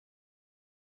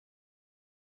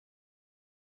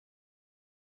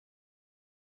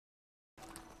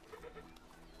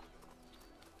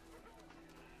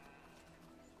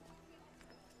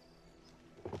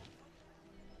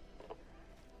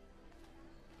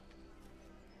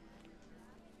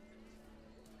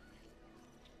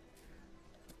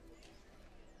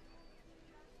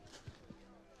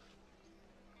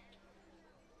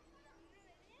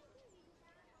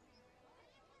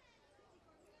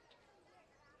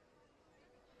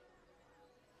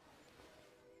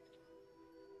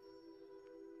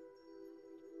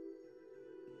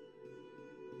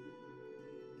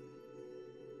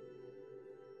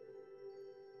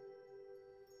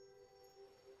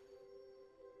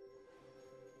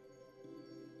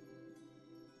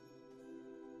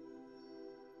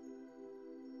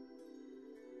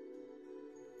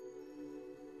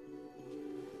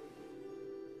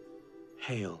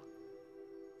Hail,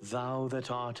 thou that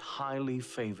art highly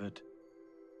favored,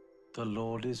 the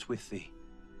Lord is with thee.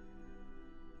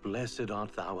 Blessed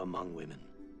art thou among women.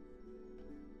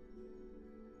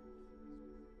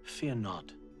 Fear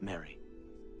not, Mary,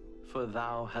 for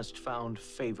thou hast found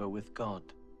favor with God.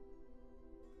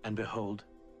 And behold,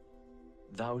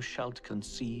 thou shalt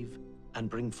conceive and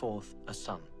bring forth a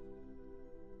son.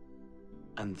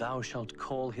 And thou shalt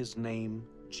call his name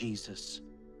Jesus.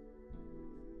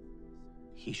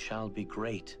 He shall be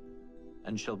great,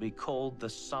 and shall be called the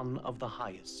Son of the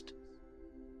Highest.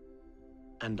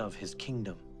 And of his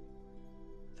kingdom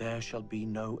there shall be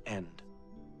no end.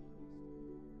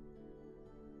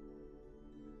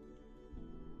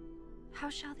 How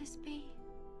shall this be,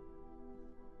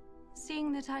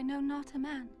 seeing that I know not a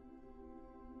man?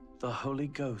 The Holy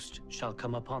Ghost shall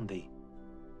come upon thee,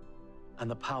 and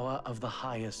the power of the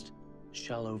Highest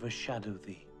shall overshadow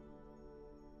thee.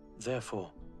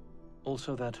 Therefore,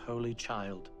 also that holy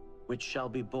child, which shall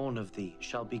be born of thee,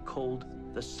 shall be called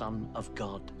the Son of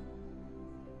God.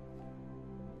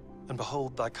 And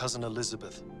behold thy cousin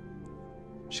Elizabeth,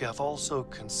 she hath also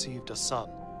conceived a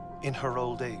son in her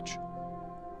old age.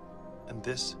 And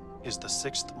this is the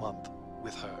 6th month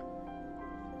with her,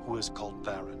 who is called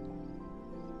barren.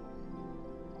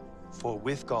 For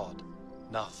with God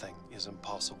nothing is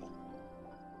impossible.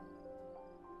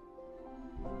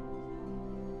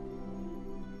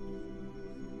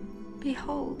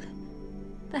 Behold,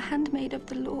 the handmaid of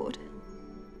the Lord.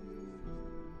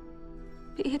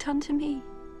 Be it unto me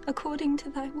according to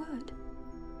thy word.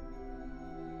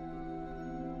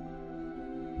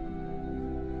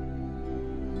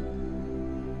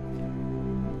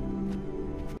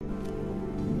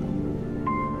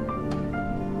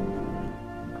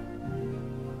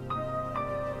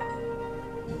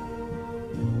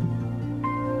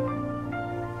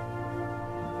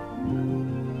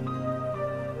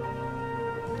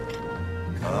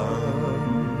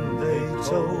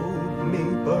 Told me,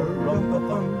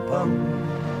 ba-rum-pa-pum-pum,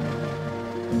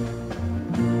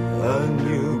 a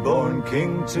newborn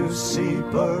king to see,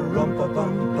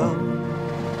 ba-rum-pa-pum-pum.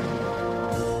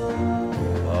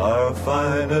 Our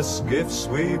finest gifts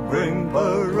we bring,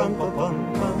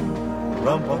 ba-rum-pa-pum-pum,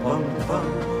 rum-pa-pum-pum,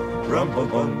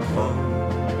 rum-pa-pum-pum.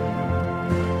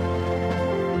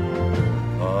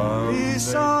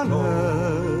 Peace on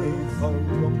earth,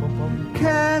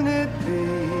 can it be?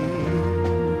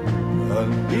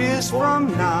 Years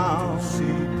from now,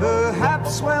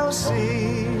 perhaps we'll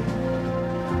see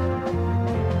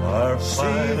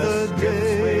the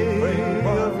day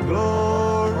of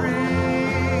glory.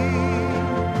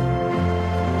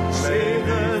 See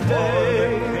the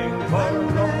day when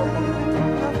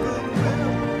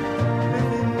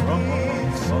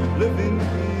live in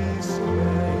peace,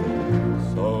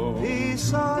 so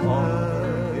peace on earth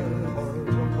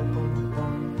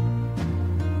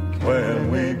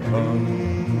when we come.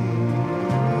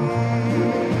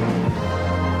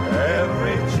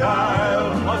 Every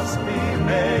child must be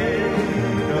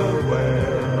made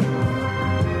aware.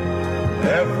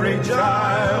 Every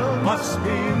child must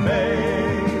be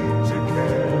made to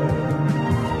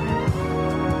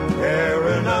care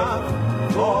enough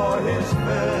for his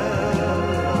fellow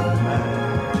man,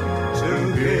 to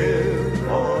give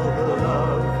all the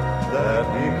love that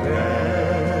he can.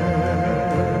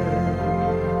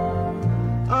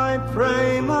 I pray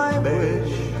my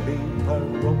wish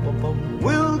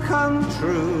will come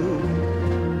true.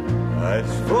 As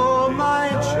for my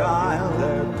child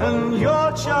and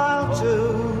your child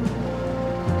too,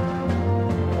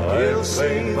 I'll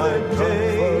see the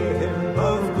day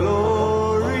of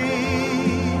glory.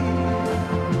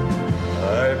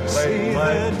 I'll see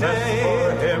the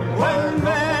day when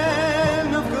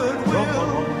men of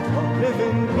goodwill live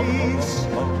in peace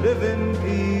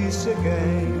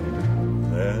again,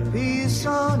 and peace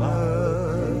on earth.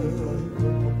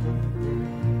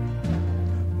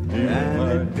 Can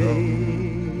it be?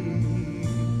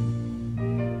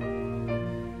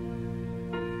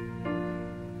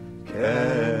 Can